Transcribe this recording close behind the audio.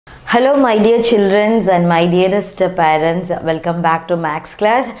Hello my dear children and my dearest parents, welcome back to Max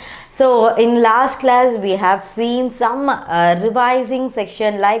class. So in last class we have seen some revising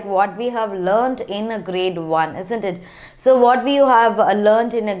section like what we have learned in a grade 1, isn't it? So what we have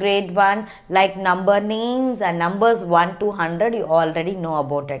learned in a grade 1 like number names and numbers 1 to 100, you already know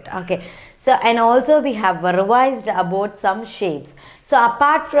about it. Okay. So and also we have revised about some shapes. So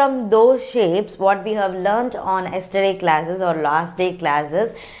apart from those shapes, what we have learnt on yesterday classes or last day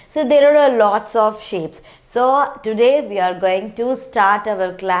classes, so there are lots of shapes. So today we are going to start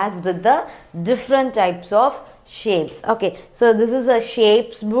our class with the different types of shapes. Okay, so this is a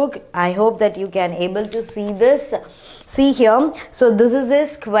shapes book. I hope that you can able to see this. See here, so this is a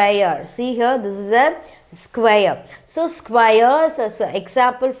square. See here, this is a square. So squares, so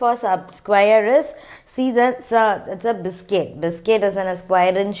example for square is, see that's a biscuit. Biscuit is in a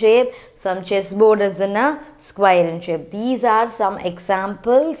square in shape. Some chessboard is in a square in shape. These are some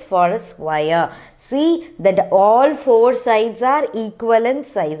examples for a square. See that all four sides are equal in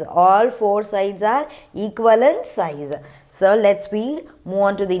size. All four sides are equal in size. So let's move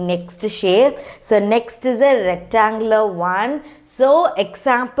on to the next shape. So next is a rectangular one. So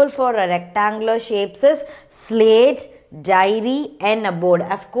example for a rectangular shapes is slate, diary and a board.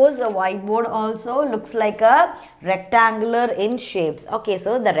 Of course the whiteboard also looks like a rectangular in shapes. Okay,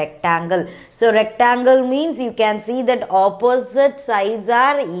 so the rectangle. So rectangle means you can see that opposite sides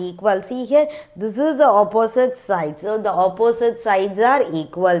are equal. See here, this is the opposite side. So the opposite sides are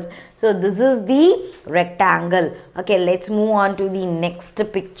equals. So this is the rectangle. Okay, let's move on to the next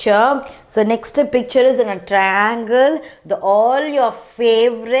picture. So next picture is in a triangle. All your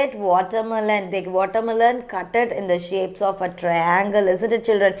favorite watermelon, the watermelon cut it in the shapes of a triangle, isn't it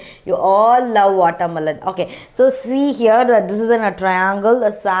children? You all love watermelon. Okay, so see here that this is in a triangle.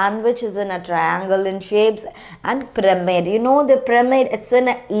 The sandwich is in a triangle in shapes, and pyramid. You know the pyramid, it's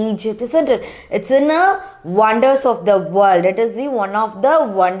in Egypt, isn't it? It's in a wonders of the world. It is the one of the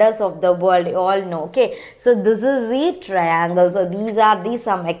wonders of the world, you all know. Okay, so this is the triangle. So these are the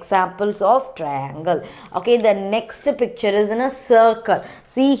some examples of triangle. Okay, the next picture is in a circle.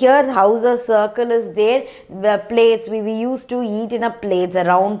 See here how the circle is there. The plates we used to eat in a plates,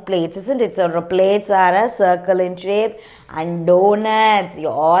 round plates, isn't it? So plates are a circle in shape, and donuts, you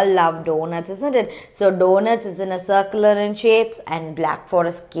all love donuts, isn't it? So donuts is in a circular in shapes, and black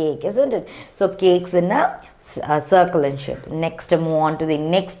forest cake, isn't it? So cakes in a circle in shape. Next, move on to the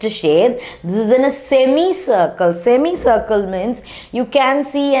next shape. This is in a semicircle. Semicircle means you can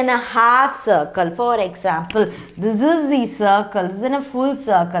see in a half circle. For example, this is the circle. This is in a full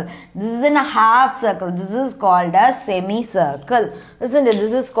circle. This is in a half circle. This is called a semicircle, isn't it?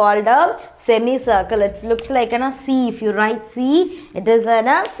 This is called a semicircle. It looks like in a C. If you write C, it is in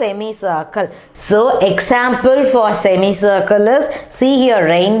a semicircle. So example for semicircle is, see here,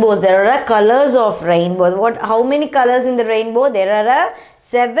 rainbows. There are colors of rainbows. How many colors in the rainbow? There are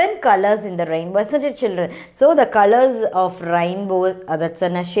 7 colors in the rainbow, isn't it children? So the colors of rainbow, that's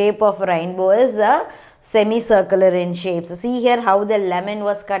in a shape of rainbow, is a semicircular in shapes. So see here how the lemon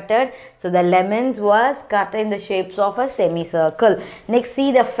was cutted. So the lemons was cut in the shapes of a semicircle. Next,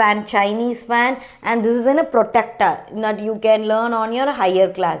 see the fan, Chinese fan, and this is in a protector that you can learn on your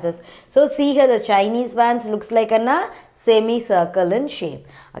higher classes. So see here the Chinese fans looks like a semicircle in shape.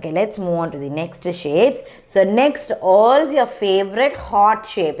 Okay, let's move on to the next shapes. So next, all your favorite heart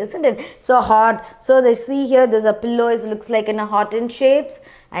shape, isn't it? So heart, so they see here there's a pillow, it looks like in a heart in shapes,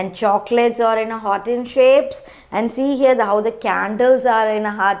 and chocolates are in a heart in shapes, and see here how the candles are in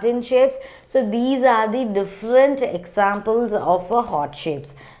a heart in shapes. So these are the different examples of a heart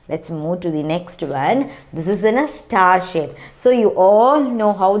shapes. Let's move to the next one. This is in a star shape. So you all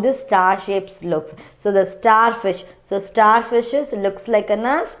know how the star shapes looks. So the starfish. So starfishes looks like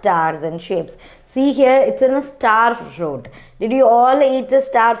a stars and shapes. See here, it's in a star fruit. Did you all eat the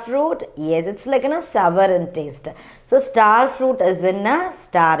star fruit? Yes, it's like in a sour in taste. So star fruit is in a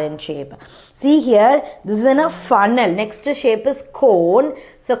star in shape. See here, this is in a funnel. Next shape is cone.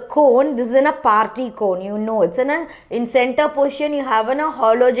 So cone, this is in a party cone. You know, it's in center position. You have a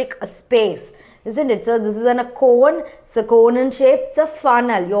hologic space, isn't it? So this is in a cone. So cone in shape. It's a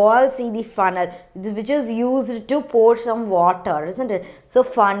funnel. You all see the funnel, which is used to pour some water, isn't it? So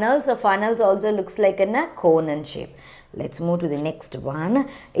funnels. So funnels also looks like in a cone in shape. Let's move to the next one.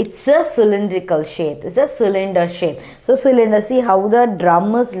 It's a cylindrical shape. It's a cylinder shape. So cylinder, see how the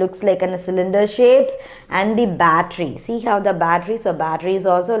drum looks like in a cylinder shapes, and the battery. See how the battery, so batteries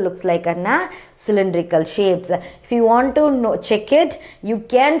also looks like a cylindrical shapes. If you want to check it, you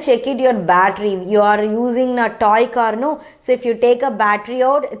can check it your battery. You are using a toy car, no? So if you take a battery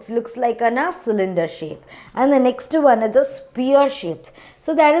out, it looks like a cylinder shape. And the next one is a sphere shapes.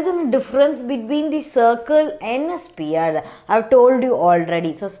 So there is a difference between the circle and a sphere. I've told you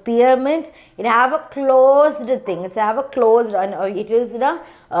already. So sphere means it have a closed thing. It's have a closed, and it is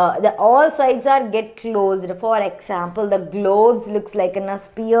the all sides are get closed. For example, the globes looks like a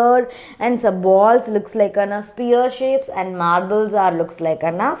sphere, and some balls looks like a sphere shapes, and marbles are looks like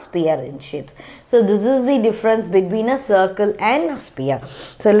a sphere in shapes. So this is the difference between a circle and a sphere.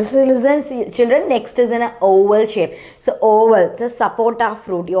 So listen children, next is an oval shape. So oval, the sapota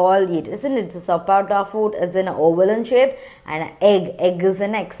fruit you all eat, isn't it? The sapota fruit is an oval in shape, and an egg is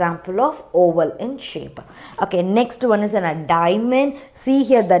an example of oval in shape. Okay, next one is a diamond. See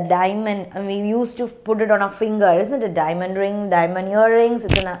here the diamond, we used to put it on a finger, isn't it? Diamond ring, diamond earrings,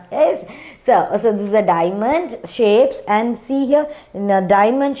 it's yes. So this is a diamond shapes, and see here in a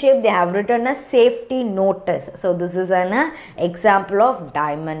diamond shape they have written a safety notice. So this is an example of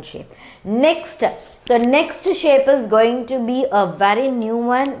diamond shape. Next, so next shape is going to be a very new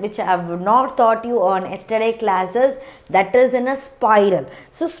one which I have not taught you on yesterday classes, that is in a spiral.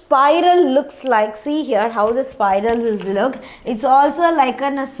 So spiral looks like, see here how the spirals is look, it's also like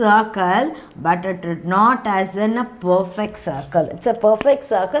in a circle, but it is not as in a perfect circle. It's a perfect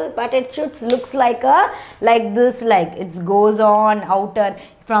circle, but it should looks like a like this, like it goes on outer,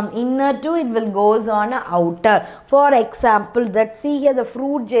 from inner to it will goes on a outer. For example, that see here the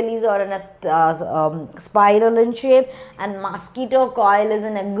fruit jellies are in a spiral in shape, and mosquito coil is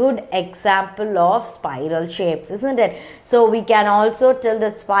in a good example of spiral shapes, isn't it? So we can also tell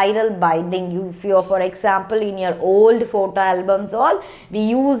the spiral binding. If you, for example, in your old photo albums all, we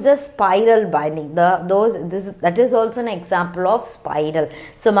use the spiral binding. That is also an example of spiral.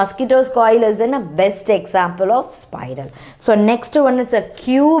 So mosquito's coil is in a best example of spiral. So next one is a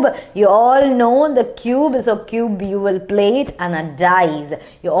cube. You all know the cube is a cube, you will play it, and a dice.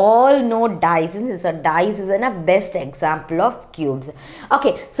 You all know dice. So dice is a best example of cubes.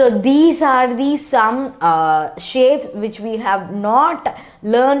 Okay, so these are the some shapes which we have not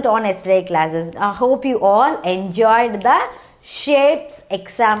learnt on yesterday classes. I hope you all enjoyed the shapes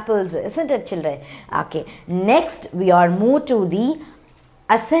examples, isn't it children? Okay, next we are moved to the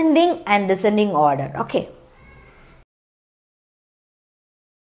ascending and descending order. Okay.